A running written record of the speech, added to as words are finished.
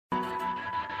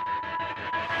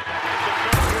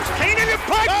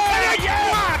turnpike, and it's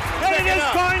blocked. And it is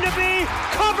going to be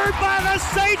covered by the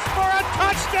Saints for a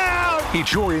touchdown.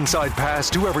 Each your inside pass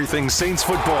to everything Saints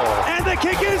football. And the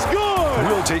kick is good.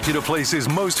 We'll take you to places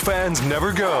most fans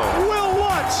never go. Will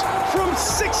Lutz from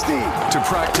 60. To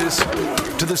practice,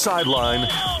 to the sideline,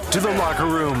 to the locker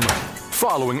room.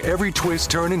 Following every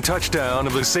twist, turn, and touchdown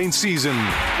of the Saints season.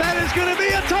 That is going to be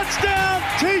a touchdown.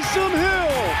 Taysom Hill.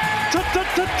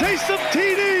 Taysom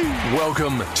TD.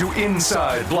 Welcome to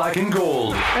Inside Black and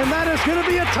Gold. And that is going to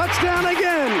be a touchdown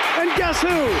again. And guess who?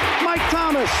 Mike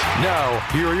Thomas. Now,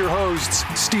 here are your hosts,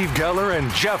 Steve Geller and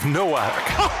Jeff Nowak.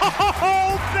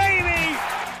 Oh, baby!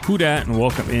 Who dat, and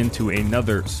welcome into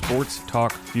another sports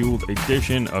talk-fueled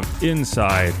edition of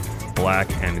Inside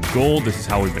Black and Gold. This is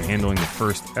how we've been handling the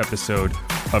first episode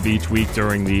of each week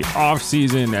during the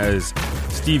off-season, as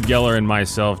Steve Geller and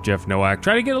myself, Jeff Nowak,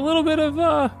 try to get a little bit of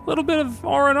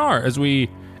R&R as we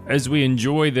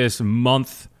enjoy this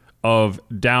month of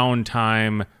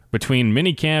downtime between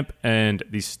minicamp and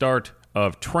the start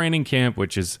of training camp,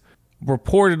 which is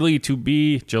reportedly to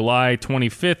be July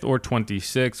 25th or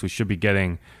 26th. We should be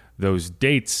getting those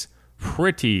dates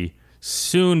pretty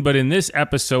soon. But in this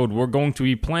episode, we're going to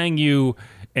be playing you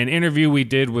an interview we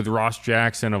did with Ross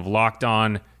Jackson of Locked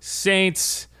On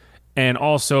Saints, and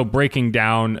also breaking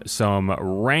down some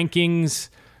rankings,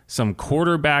 some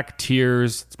quarterback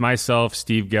tiers. It's myself,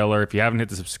 Steve Geller. If you haven't hit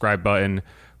the subscribe button,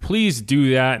 please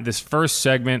do that. This first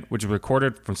segment, which is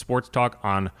recorded from Sports Talk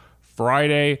on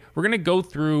Friday, we're going to go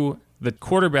through the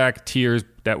quarterback tiers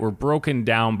that were broken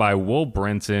down by Will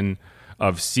Brinson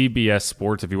of CBS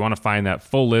Sports. If you want to find that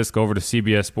full list, go over to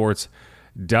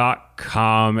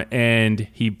cbssports.com, and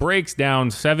he breaks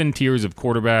down 7 tiers of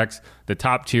quarterbacks, the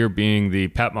top tier being the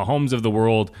Pat Mahomes of the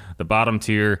world, the bottom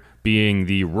tier being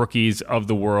the rookies of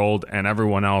the world, and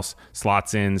everyone else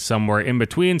slots in somewhere in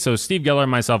between. So Steve Geller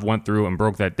and myself went through and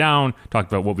broke that down,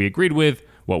 talked about what we agreed with,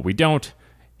 what we don't.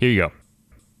 Here you go.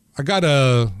 I got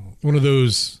one of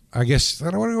those, I guess,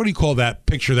 what do you call that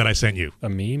picture that I sent you? A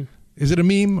meme? Is it a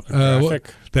meme? A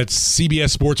graphic? That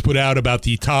CBS Sports put out about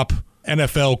the top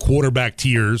NFL quarterback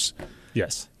tiers.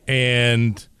 Yes.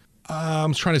 And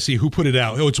I'm trying to see who put it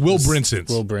out. Oh, it's Will Brinson.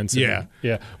 Will Brinson.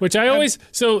 Yeah. Which I always,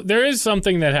 so there is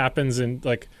something that happens in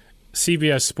like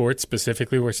CBS Sports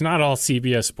specifically, where it's not all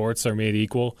CBS Sports are made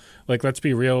equal. Like, let's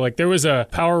be real. Like, there was a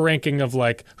power ranking of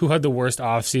like who had the worst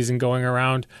offseason going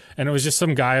around, and it was just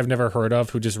some guy I've never heard of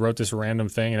who just wrote this random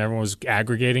thing, and everyone was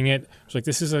aggregating it. It's like,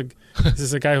 this is a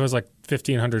guy who has like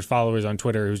 1,500 followers on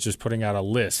Twitter who's just putting out a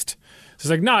list. So it's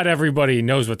like, not everybody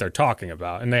knows what they're talking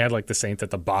about, and they had like the Saints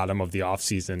at the bottom of the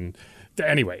offseason.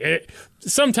 Anyway,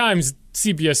 sometimes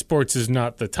CBS Sports is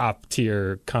not the top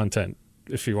tier content.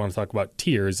 If you want to talk about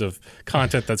tiers of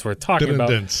content that's worth talking about.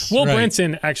 Will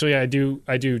Brinson, actually, I do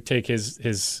take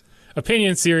his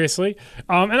opinion seriously.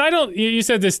 And I don't. You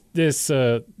said this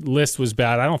list was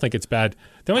bad. I don't think it's bad.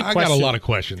 The only I got a lot of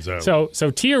questions though.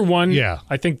 So tier 1, yeah,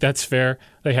 I think that's fair.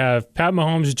 They have Pat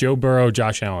Mahomes, Joe Burrow,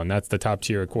 Josh Allen. That's the top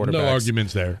tier of quarterbacks. No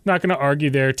arguments there. Not going to argue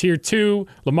there. Tier 2,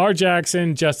 Lamar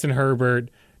Jackson, Justin Herbert,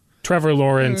 Trevor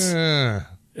Lawrence.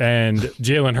 And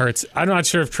Jalen Hurts. I'm not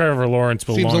sure if Trevor Lawrence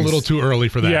belongs. Seems a little too early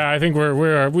for that. Yeah, I think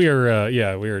we're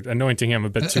anointing him a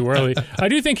bit too early. I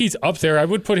do think he's up there. I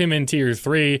would put him in tier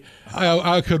 3.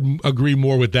 I could agree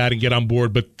more with that and get on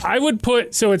board, but I would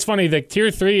put. So it's funny that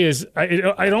tier 3 is.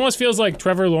 It almost feels like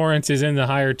Trevor Lawrence is in the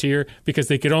higher tier because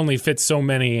they could only fit so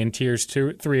many in tiers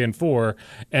 2, 3, and 4,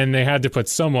 and they had to put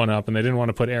someone up, and they didn't want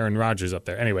to put Aaron Rodgers up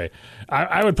there. Anyway,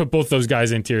 I would put both those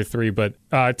guys in tier 3, but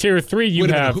tier 3 you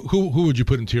have. Who would you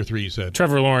put in tier 3, you said?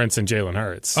 Trevor Lawrence and Jalen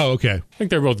Hurts. Oh, okay. I think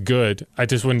they're both good. I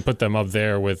just wouldn't put them up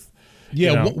there with...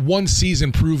 Yeah, one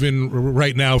season proven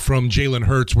right now from Jalen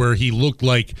Hurts where he looked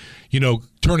like,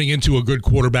 turning into a good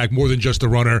quarterback more than just a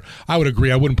runner. I would agree.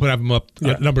 I wouldn't put him up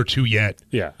number 2 yet.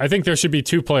 Yeah, I think there should be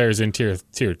 2 players in tier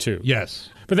 2. Yes.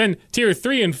 But then tier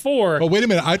 3 and 4... Oh, wait a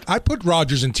minute. I put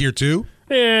Rodgers in tier 2.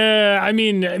 Yeah, I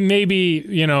mean, maybe,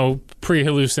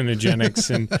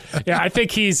 pre-hallucinogenics. And yeah, I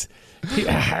think he's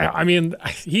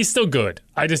still good.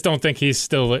 I just don't think he's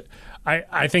still...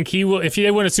 I think he will. If they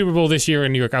win a Super Bowl this year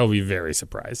in New York, I will be very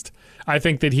surprised. I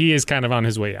think that he is kind of on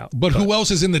his way out. But who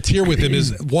else is in the tier with him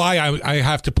is why I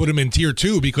have to put him in tier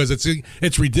 2, because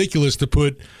it's ridiculous to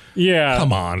put. Yeah,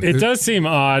 come on. It does seem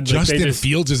odd. Justin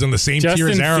Fields is in the same tier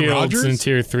as Aaron Rodgers. Justin Fields in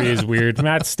tier 3 is weird.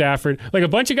 Matt Stafford, like a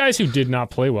bunch of guys who did not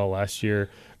play well last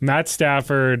year. Matt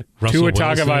Stafford, Tua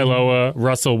Tagovailoa,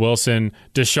 Russell Wilson,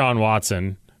 Deshaun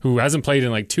Watson, who hasn't played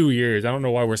in like 2 years. I don't know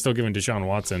why we're still giving Deshaun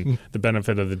Watson the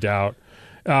benefit of the doubt.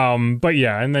 But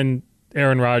yeah, and then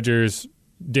Aaron Rodgers,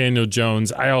 Daniel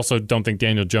Jones. I also don't think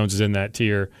Daniel Jones is in that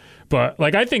tier. But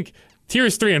like, I think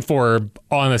tiers 3 and 4 are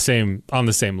on the same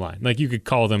line. Like, you could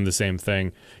call them the same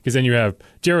thing, because then you have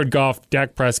Jared Goff,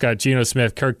 Dak Prescott, Geno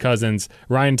Smith, Kirk Cousins,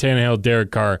 Ryan Tannehill,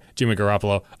 Derek Carr, Jimmy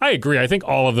Garoppolo. I agree. I think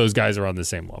all of those guys are on the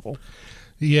same level.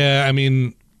 Yeah, I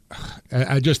mean,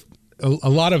 I just a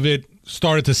lot of it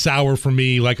started to sour for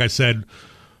me. Like I said,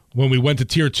 when we went to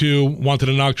tier 2, wanted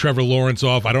to knock Trevor Lawrence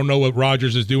off. I don't know what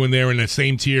Rodgers is doing there in the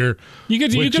same tier. You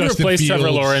could replace Trevor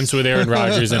Lawrence with Aaron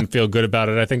Rodgers and feel good about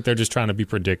it. I think they're just trying to be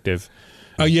predictive.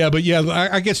 I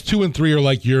guess 2 and 3 are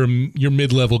like your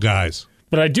mid-level guys.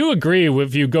 But I do agree,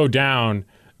 if you go down,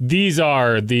 these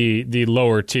are the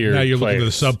lower tier. Now you're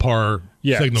players. looking at the subpar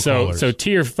signal callers. So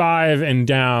tier 5 and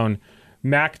down,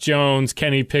 Mac Jones,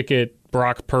 Kenny Pickett,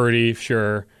 Brock Purdy,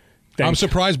 sure. I'm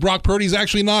surprised Brock Purdy's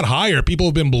actually not higher. People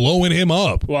have been blowing him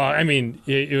up. Well, I mean,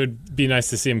 it would be nice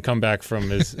to see him come back from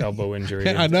his elbow injury.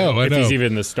 I know. If he's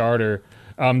even the starter.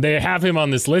 They have him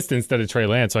on this list instead of Trey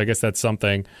Lance, so I guess that's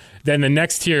something. Then the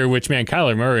next tier, which, man,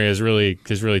 Kyler Murray has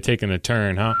really taken a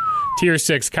turn, huh? Tier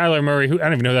 6, Kyler Murray, who I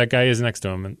don't even know who that guy is next to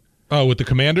him. Oh, with the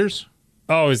Commanders?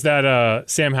 Oh, is that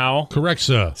Sam Howell? Correct,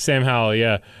 sir. Sam Howell,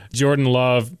 yeah. Jordan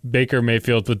Love, Baker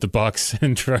Mayfield with the Bucks,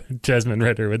 and Desmond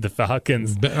Ridder with the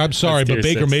Falcons. I'm sorry, but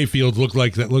Baker 6. Mayfield looks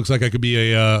like I could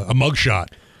be a mugshot.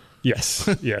 Yes,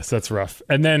 that's rough.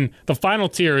 And then the final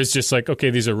tier is just like, okay,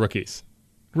 these are rookies.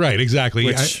 Right, exactly.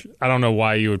 Which I don't know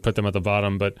why you would put them at the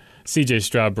bottom, but C.J.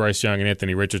 Stroud, Bryce Young, and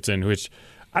Anthony Richardson, which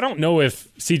I don't know if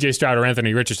C.J. Stroud or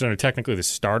Anthony Richardson are technically the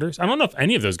starters. I don't know if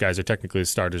any of those guys are technically the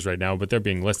starters right now, but they're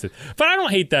being listed. But I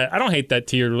don't hate that. I don't hate that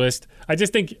tier list. I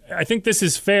think this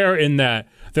is fair in that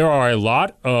there are a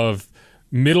lot of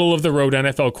middle of the road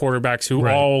NFL quarterbacks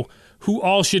who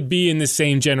all should be in the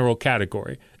same general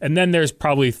category. And then there's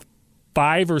probably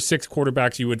 5 or 6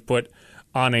 quarterbacks you would put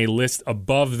on a list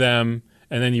above them,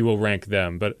 and then you will rank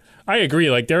them. But I agree.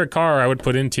 Like Derek Carr, I would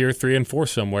put in tier 3 and 4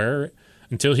 somewhere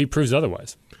until he proves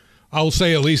otherwise. I'll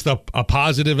say at least a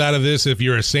positive out of this. If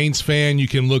you're a Saints fan, you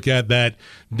can look at that.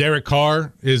 Derek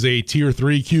Carr is a tier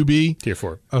 3 QB. Tier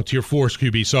 4. Oh, tier 4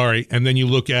 QB, sorry. And then you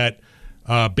look at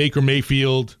Baker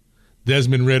Mayfield,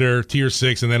 Desmond Ridder, tier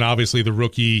 6, and then obviously the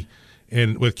rookie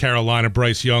and with Carolina,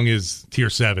 Bryce Young is tier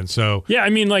 7. So yeah, I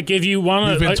mean, like if you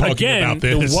want to, again,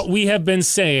 what we have been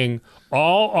saying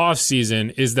all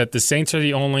offseason is that the Saints are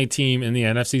the only team in the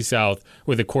NFC South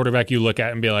with a quarterback you look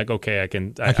at and be like, okay, I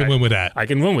can win with that. I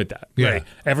can win with that. Yeah. Right?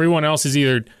 Everyone else is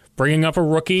either bringing up a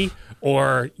rookie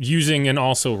or using an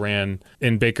also-ran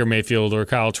in Baker Mayfield or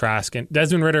Kyle Trask. And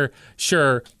Desmond Ridder,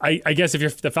 sure, I guess if you're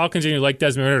the Falcons and you like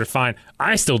Desmond Ridder, fine.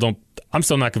 I'm still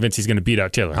not convinced he's going to beat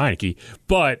out Taylor Heineke,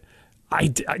 but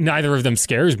neither of them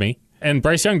scares me. And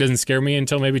Bryce Young doesn't scare me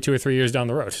until maybe 2 or 3 years down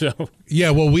the road. So yeah,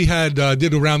 well, we had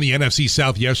did around the NFC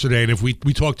South yesterday, and if we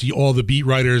talked to all the beat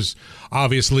writers,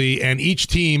 obviously, and each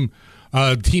team's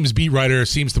beat writer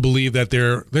seems to believe that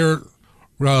the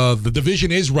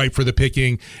division is ripe for the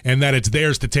picking and that it's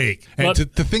theirs to take. And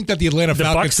to think that the Atlanta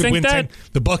Falcons could win 10,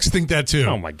 the Bucs think that too.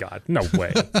 Oh my God, no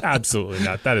way, absolutely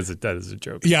not. That is a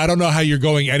joke. Yeah, I don't know how you're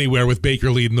going anywhere with Baker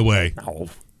leading the way. No.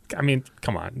 I mean,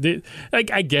 come on. I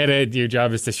get it. Your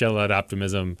job is to show that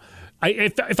optimism.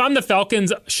 If I'm the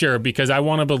Falcons, sure, because I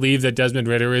want to believe that Desmond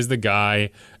Ridder is the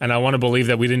guy, and I want to believe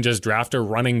that we didn't just draft a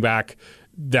running back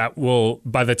that will,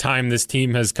 by the time this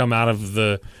team has come out of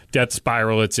the death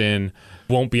spiral it's in,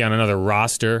 won't be on another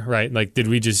roster, right? Like, did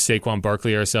we just Saquon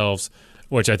Barkley ourselves,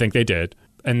 which I think they did.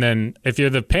 And then if you're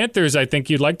the Panthers, I think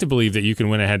you'd like to believe that you can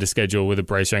win ahead of schedule with a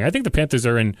Bryce Young. I think the Panthers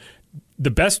are in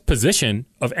the best position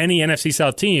of any NFC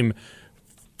South team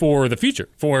for the future,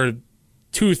 for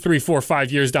 2, 3, 4,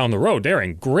 5 years down the road. They're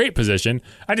in great position.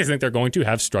 I just think they're going to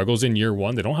have struggles in year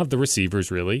one. They don't have the receivers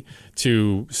really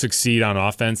to succeed on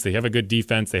offense. They have a good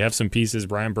defense. They have some pieces.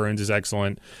 Brian Burns is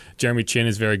excellent. Jeremy Chin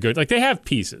is very good. Like, they have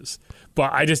pieces,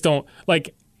 but I just don't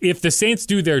like if the Saints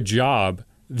do their job,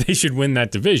 they should win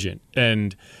that division.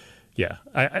 And yeah,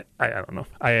 I don't know.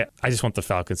 I just want the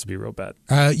Falcons to be real bad.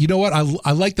 You know what?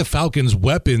 I like the Falcons'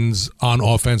 weapons on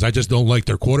offense. I just don't like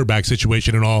their quarterback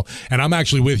situation at all. And I'm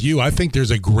actually with you. I think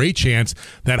there's a great chance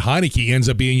that Heineke ends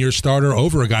up being your starter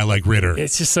over a guy like Ridder.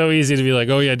 It's just so easy to be like,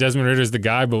 oh yeah, Desmond Ridder's the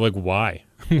guy, but like, why?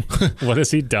 What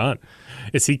has he done?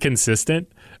 Is he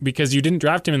consistent? Because you didn't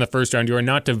draft him in the first round. You are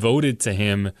not devoted to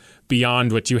him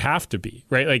beyond what you have to be,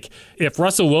 right? Like, if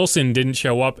Russell Wilson didn't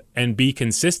show up and be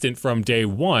consistent from day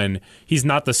one, he's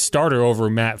not the starter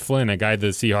over Matt Flynn, a guy the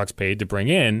Seahawks paid to bring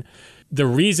in. The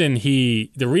reason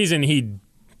he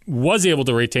was able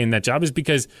to retain that job is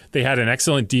because they had an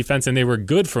excellent defense and they were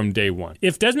good from day one.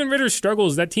 If Desmond Ridder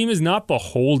struggles, that team is not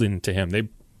beholden to him. They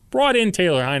brought in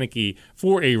Taylor Heineke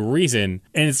for a reason.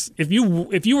 And if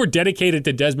you were dedicated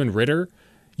to Desmond Ridder,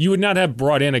 you would not have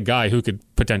brought in a guy who could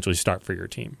potentially start for your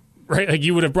team, right? Like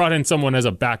you would have brought in someone as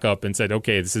a backup and said,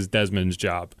 okay, this is Desmond's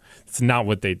job. It's not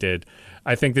what they did.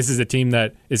 I think this is a team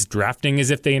that is drafting as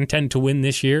if they intend to win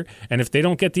this year. And if they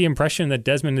don't get the impression that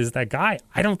Desmond is that guy,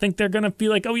 I don't think they're going to be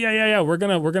like, oh, yeah, we're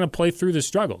gonna play through the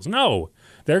struggles. No,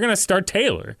 they're going to start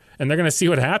Taylor, and they're going to see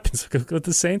what happens with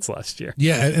the Saints last year.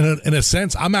 Yeah, in a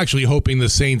sense, I'm actually hoping the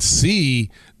Saints see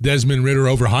Desmond Ridder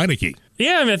over Heineke.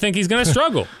 Yeah, I mean, I think he's going to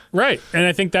struggle. Right. And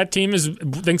I think that team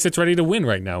thinks it's ready to win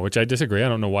right now, which I disagree. I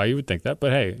don't know why you would think that.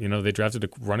 But, hey, they drafted a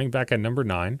running back at number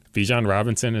 9. Bijan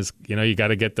Robinson is, you got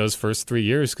to get those first 3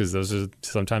 years because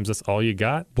sometimes that's all you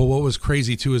got. But what was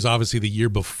crazy, too, is obviously the year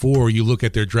before you look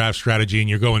at their draft strategy and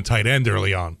you're going tight end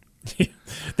early on.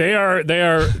 They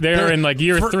are in like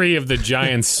year 3 of the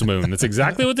Giants swoon. That's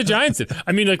exactly what the Giants did.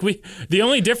 I mean, the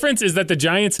only difference is that the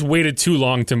Giants waited too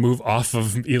long to move off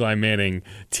of Eli Manning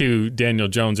to Daniel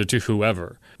Jones or to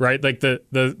whoever, right? Like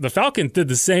the Falcons did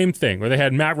the same thing where they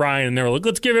had Matt Ryan and they were like,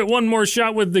 let's give it one more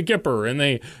shot with the Gipper,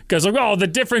 and because the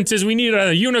difference is we need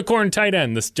a unicorn tight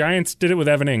end. The Giants did it with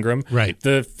Evan Ingram. Right.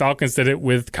 The Falcons did it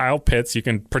with Kyle Pitts. You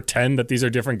can pretend that these are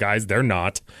different guys. They're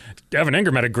not. Evan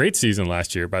Ingram had a great season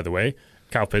last year, by the way.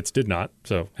 Kyle Pitts did not,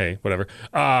 so hey, whatever.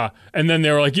 And then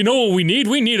they were like, you know what we need?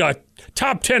 We need a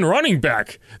top 10 running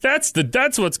back. That's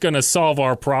what's going to solve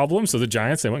our problem. So the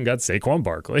Giants, they went and got Saquon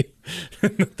Barkley.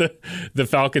 the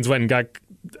Falcons went and got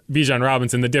Bijan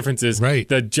Robinson. The difference is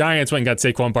the Giants went and got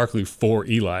Saquon Barkley for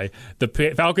Eli.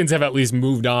 The Falcons have at least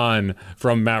moved on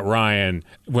from Matt Ryan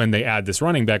when they add this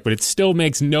running back, but it still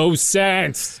makes no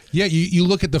sense. Yeah, you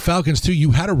look at the Falcons, too.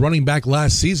 You had a running back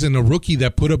last season, a rookie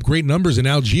that put up great numbers in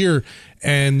Algier,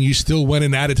 and you still went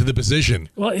and added to the position.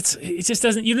 Well, it just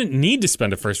doesn't – you didn't need to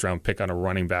spend a first-round pick on a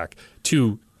running back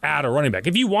to – add a running back.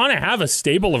 If you want to have a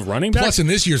stable of running backs, plus in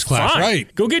this year's class, fine.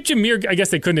 Right? Go get Jahmyr. I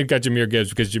guess they couldn't have got Jahmyr Gibbs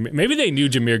because maybe they knew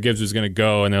Jahmyr Gibbs was going to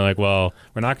go, and they're like, "Well,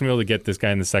 we're not going to be able to get this guy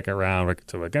in the second round,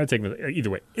 so we're going to take him." Either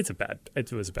way, it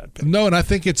was a bad pick. No, and I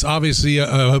think it's obviously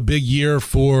a big year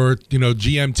for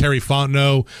GM Terry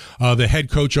Fontenot, the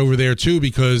head coach over there too,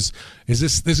 because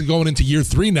this is going into year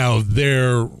 3 now of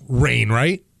their reign,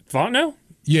 right? Fontenot?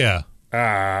 Yeah.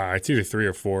 It's either 3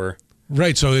 or 4.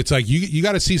 Right, so it's like you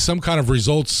got to see some kind of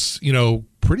results,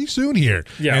 pretty soon here.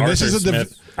 Yeah, and Arthur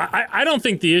Smith. I don't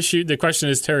think the question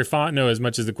is Terry Fontenot as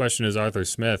much as the question is Arthur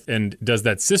Smith, and does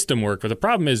that system work? But the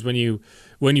problem is when you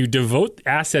devote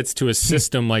assets to a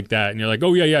system like that, and you're like,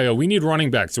 oh yeah, we need running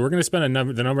back, so we're going to spend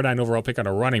the number 9 overall pick on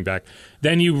a running back.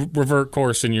 Then you revert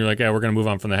course and you're like, yeah, we're going to move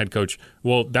on from the head coach.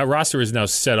 Well, that roster is now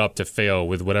set up to fail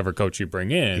with whatever coach you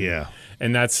bring in. Yeah,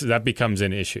 and that becomes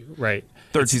an issue, right?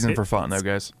 Third season for Fontenot,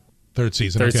 guys. Third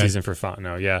season for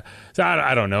Fontenot, yeah. So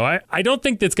I don't know. I don't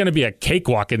think it's going to be a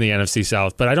cakewalk in the NFC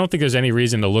South, but I don't think there's any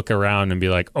reason to look around and be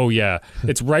like, oh, yeah,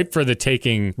 it's ripe for the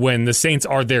taking when the Saints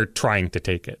are there trying to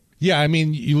take it. Yeah, I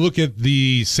mean, you look at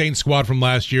the Saints squad from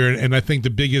last year, and I think the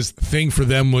biggest thing for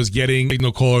them was getting a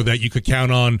signal caller that you could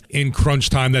count on in crunch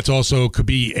time. That's also could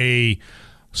be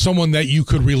someone that you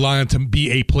could rely on to be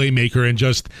a playmaker, and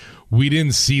just we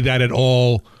didn't see that at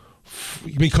all.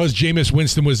 Because Jameis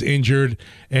Winston was injured,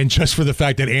 and just for the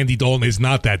fact that Andy Dalton is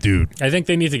not that dude. I think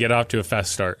they need to get off to a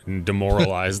fast start and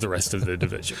demoralize the rest of the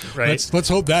division, right? Let's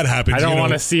hope that happens. I don't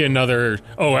want to see another,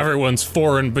 everyone's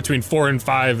between 4 and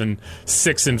 5 and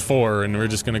 6 and 4, and we're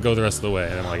just going to go the rest of the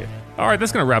way. I don't like it. All right,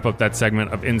 that's going to wrap up that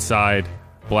segment of Inside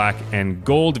Black and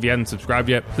Gold. If you haven't subscribed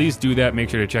yet, please do that. Make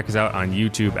sure to check us out on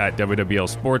YouTube at WWL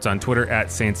Sports, on Twitter at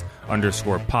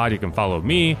Saints_pod. You can follow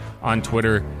me on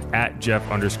Twitter at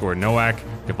Jeff_Nowak.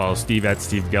 You can follow Steve at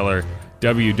Steve Geller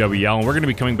WWL. And we're going to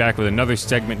be coming back with another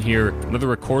segment here, another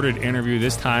recorded interview,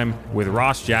 this time with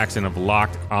Ross Jackson of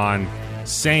Locked On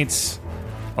Saints.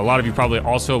 A lot of you probably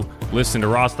also listened to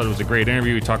Ross, thought it was a great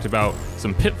interview. We talked about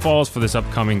some pitfalls for this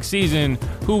upcoming season,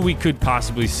 who we could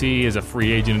possibly see as a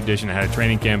free agent addition ahead of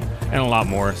training camp, and a lot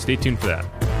more. Stay tuned for that.